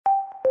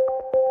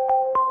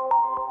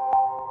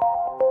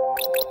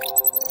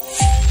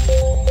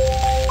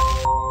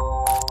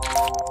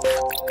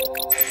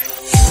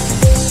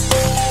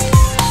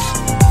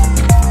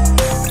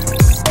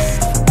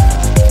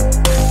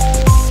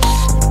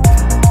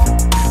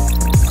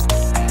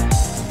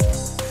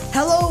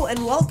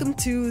welcome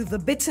to the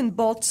Bits and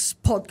Bots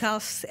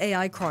podcast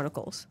AI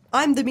Chronicles.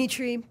 I'm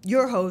Dimitri,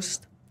 your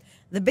host.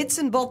 The Bits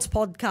and Bots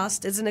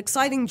podcast is an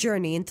exciting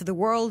journey into the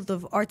world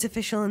of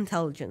artificial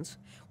intelligence,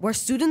 where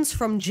students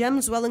from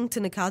GEMS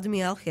Wellington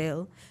Academy Al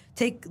Khail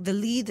take the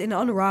lead in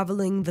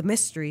unraveling the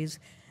mysteries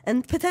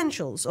and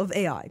potentials of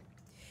AI.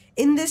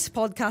 In this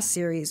podcast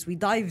series, we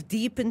dive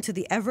deep into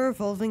the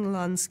ever-evolving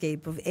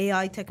landscape of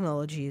AI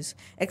technologies,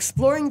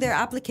 exploring their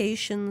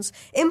applications,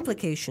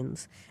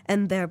 implications,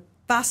 and their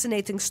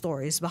fascinating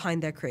stories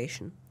behind their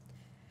creation.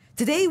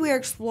 Today, we are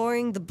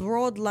exploring the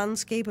broad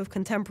landscape of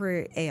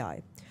contemporary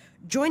AI.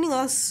 Joining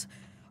us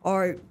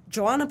are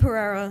Joanna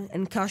Perreira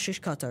and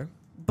Kashish Khattar,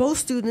 both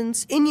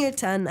students in Year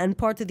 10 and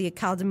part of the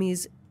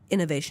Academy's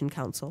Innovation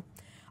Council.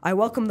 I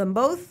welcome them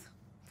both.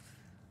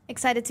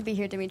 Excited to be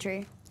here,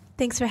 Dimitri.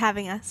 Thanks for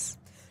having us.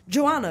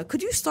 Joanna,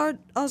 could you start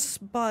us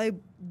by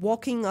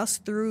walking us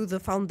through the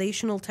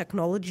foundational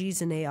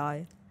technologies in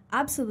AI?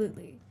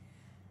 Absolutely.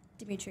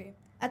 Dimitri,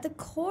 at the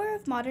core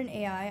of modern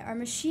AI are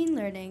machine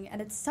learning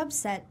and its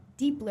subset,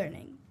 deep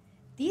learning.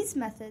 These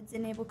methods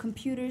enable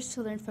computers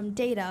to learn from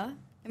data,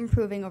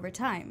 improving over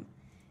time.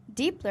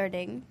 Deep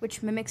learning,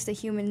 which mimics the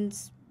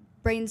human's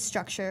brain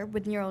structure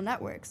with neural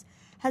networks,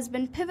 has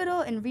been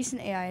pivotal in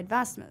recent AI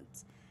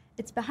advancements.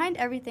 It's behind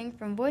everything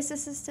from voice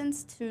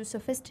assistants to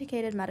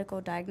sophisticated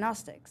medical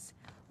diagnostics.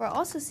 We're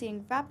also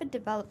seeing rapid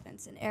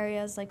developments in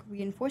areas like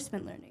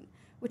reinforcement learning,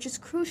 which is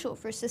crucial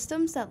for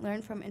systems that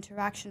learn from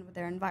interaction with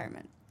their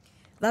environment.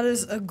 That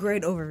is a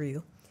great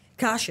overview.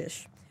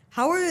 Kashish,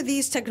 how are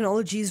these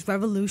technologies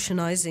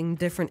revolutionizing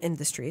different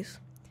industries?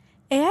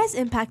 AI's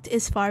impact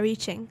is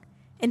far-reaching.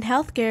 In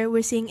healthcare,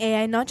 we're seeing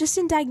AI not just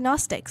in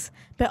diagnostics,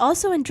 but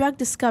also in drug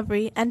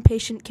discovery and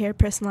patient care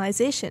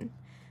personalization.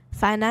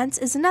 Finance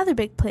is another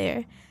big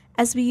player,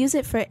 as we use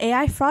it for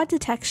AI fraud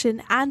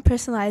detection and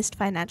personalized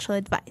financial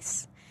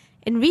advice.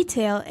 In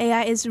retail,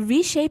 AI is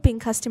reshaping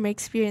customer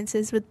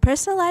experiences with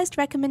personalized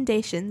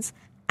recommendations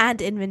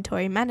and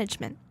inventory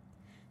management.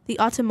 The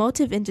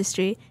automotive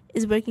industry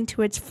is working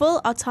towards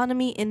full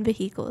autonomy in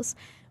vehicles,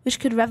 which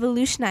could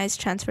revolutionize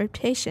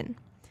transportation.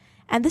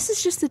 And this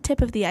is just the tip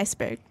of the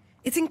iceberg.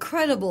 It's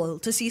incredible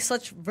to see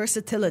such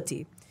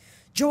versatility.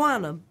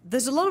 Joanna,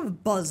 there's a lot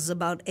of buzz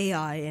about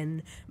AI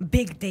and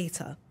big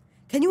data.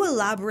 Can you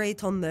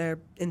elaborate on their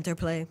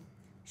interplay?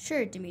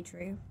 Sure,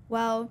 Dimitri.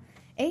 Well,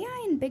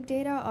 AI and big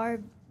data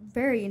are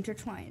very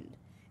intertwined.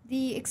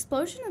 The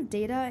explosion of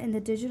data in the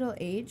digital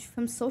age,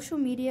 from social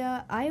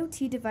media,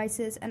 IoT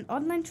devices, and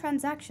online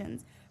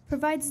transactions,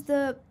 provides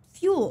the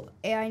fuel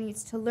AI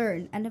needs to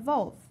learn and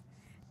evolve.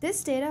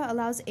 This data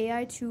allows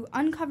AI to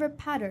uncover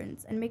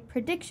patterns and make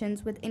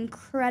predictions with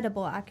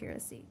incredible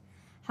accuracy.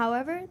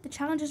 However, the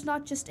challenge is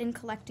not just in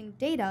collecting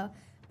data,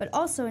 but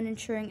also in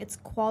ensuring its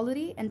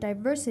quality and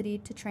diversity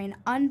to train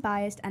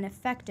unbiased and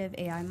effective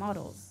AI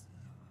models.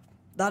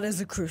 That is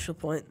a crucial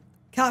point.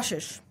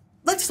 Kashish,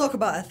 let's talk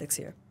about ethics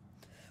here.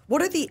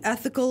 What are the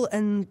ethical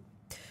and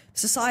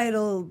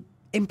societal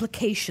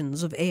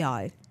implications of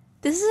AI?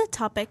 This is a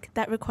topic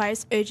that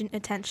requires urgent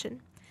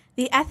attention.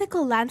 The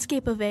ethical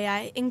landscape of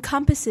AI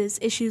encompasses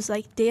issues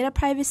like data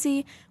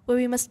privacy, where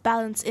we must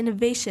balance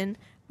innovation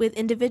with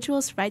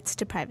individuals' rights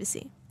to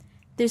privacy.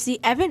 There's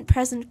the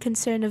ever-present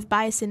concern of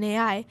bias in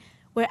AI,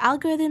 where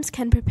algorithms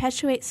can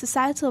perpetuate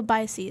societal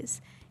biases,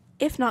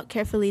 if not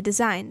carefully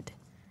designed.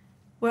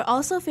 We're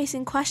also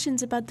facing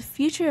questions about the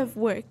future of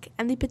work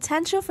and the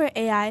potential for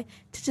AI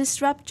to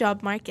disrupt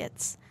job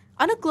markets.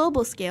 On a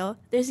global scale,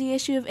 there's the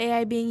issue of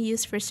AI being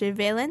used for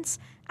surveillance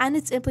and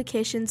its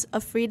implications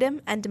of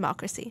freedom and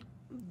democracy.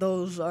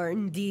 Those are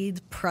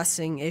indeed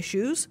pressing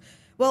issues.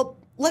 Well,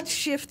 let's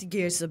shift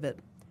gears a bit.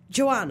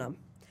 Joanna,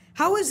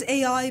 how is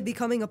AI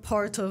becoming a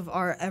part of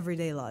our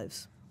everyday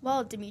lives?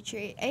 Well,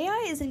 Dimitri,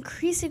 AI is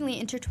increasingly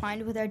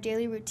intertwined with our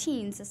daily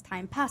routines as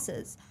time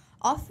passes,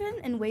 often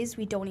in ways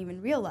we don't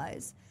even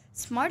realize.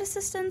 Smart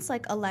assistants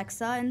like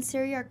Alexa and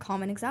Siri are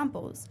common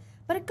examples,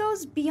 but it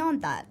goes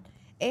beyond that.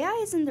 AI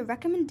is in the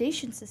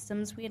recommendation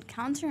systems we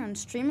encounter on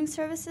streaming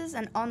services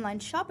and online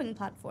shopping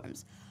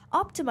platforms,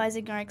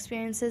 optimizing our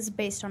experiences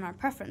based on our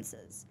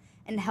preferences.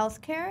 In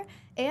healthcare,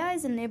 AI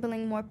is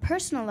enabling more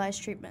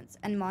personalized treatments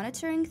and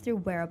monitoring through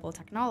wearable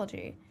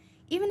technology.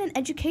 Even in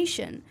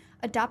education,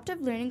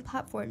 adaptive learning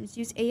platforms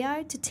use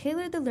AI to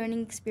tailor the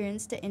learning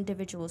experience to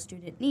individual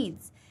student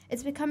needs.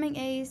 It's becoming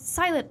a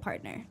silent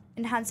partner,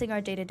 enhancing our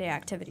day-to-day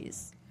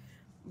activities.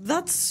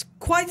 That's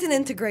quite an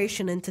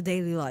integration into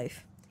daily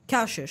life.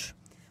 Kashish,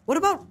 what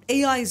about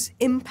AI's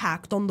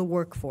impact on the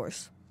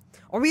workforce?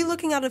 Are we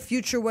looking at a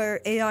future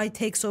where AI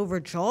takes over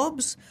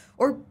jobs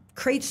or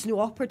creates new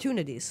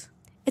opportunities?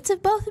 It's a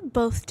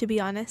both, to be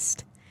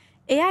honest.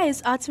 AI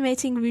is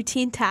automating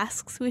routine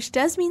tasks, which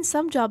does mean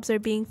some jobs are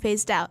being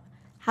phased out.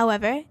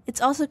 However,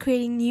 it's also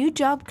creating new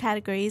job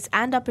categories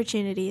and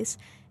opportunities,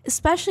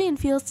 especially in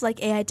fields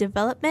like AI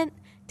development,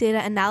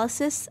 data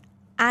analysis,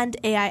 and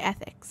AI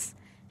ethics.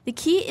 The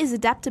key is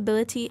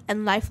adaptability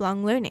and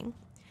lifelong learning.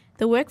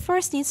 The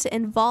workforce needs to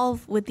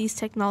evolve with these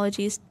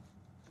technologies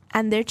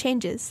and their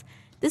changes.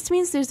 This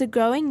means there's a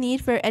growing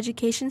need for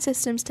education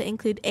systems to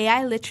include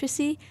AI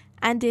literacy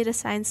and data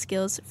science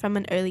skills from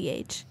an early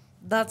age.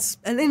 That's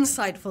an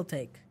insightful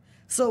take.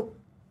 So,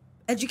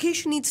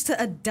 education needs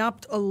to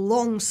adapt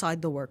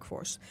alongside the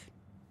workforce.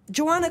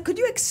 Joanna, could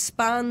you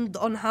expand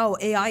on how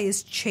AI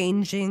is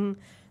changing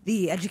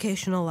the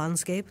educational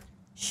landscape?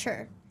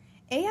 Sure.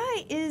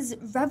 AI is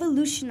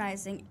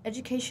revolutionizing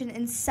education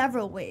in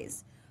several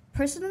ways.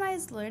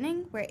 Personalized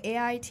learning, where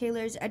AI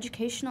tailors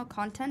educational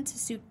content to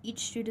suit each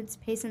student's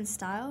pace and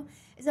style,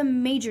 is a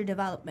major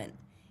development.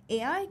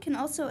 AI can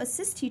also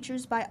assist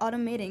teachers by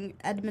automating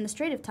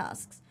administrative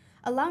tasks,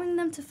 allowing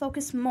them to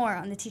focus more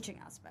on the teaching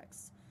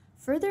aspects.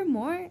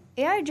 Furthermore,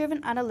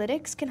 AI-driven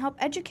analytics can help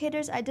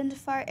educators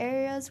identify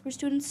areas where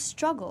students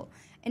struggle,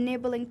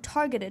 enabling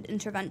targeted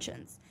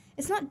interventions.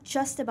 It's not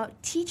just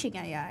about teaching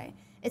AI,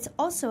 it's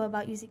also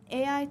about using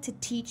AI to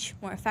teach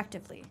more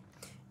effectively.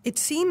 It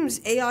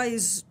seems AI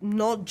is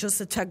not just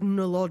a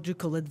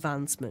technological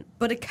advancement,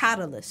 but a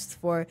catalyst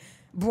for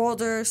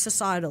broader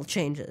societal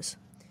changes.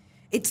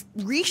 It's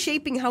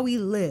reshaping how we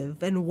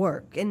live and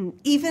work and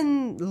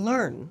even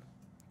learn.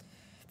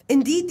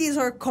 Indeed, these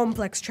are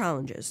complex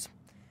challenges.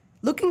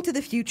 Looking to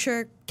the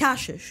future,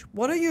 Kashish,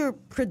 what are your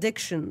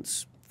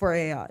predictions for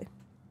AI?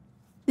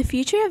 The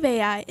future of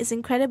AI is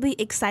incredibly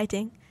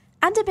exciting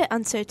and a bit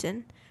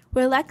uncertain.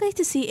 We're likely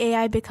to see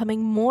AI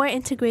becoming more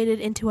integrated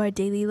into our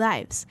daily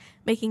lives,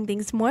 making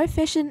things more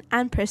efficient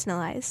and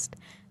personalized.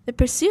 The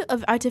pursuit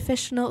of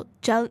artificial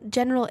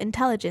general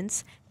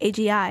intelligence,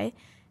 AGI,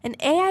 an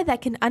AI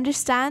that can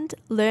understand,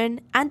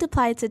 learn, and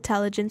apply its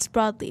intelligence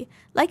broadly,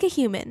 like a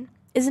human,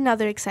 is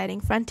another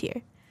exciting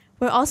frontier.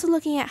 We're also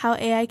looking at how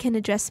AI can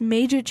address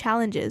major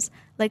challenges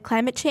like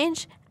climate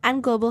change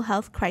and global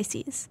health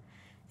crises.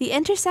 The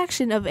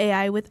intersection of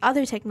AI with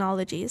other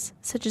technologies,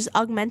 such as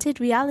augmented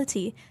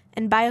reality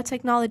and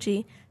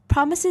biotechnology,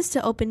 promises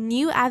to open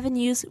new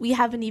avenues we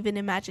haven't even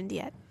imagined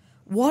yet.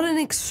 What an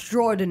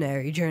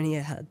extraordinary journey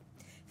ahead.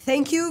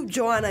 Thank you,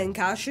 Joanna and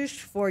Kashish,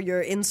 for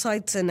your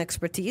insights and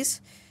expertise.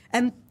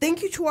 And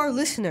thank you to our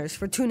listeners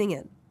for tuning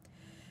in.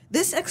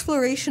 This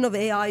exploration of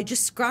AI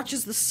just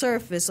scratches the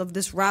surface of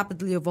this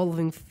rapidly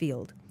evolving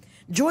field.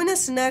 Join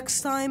us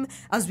next time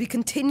as we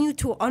continue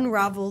to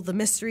unravel the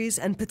mysteries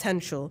and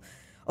potential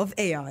of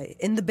AI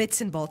in the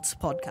Bits and Bots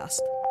podcast.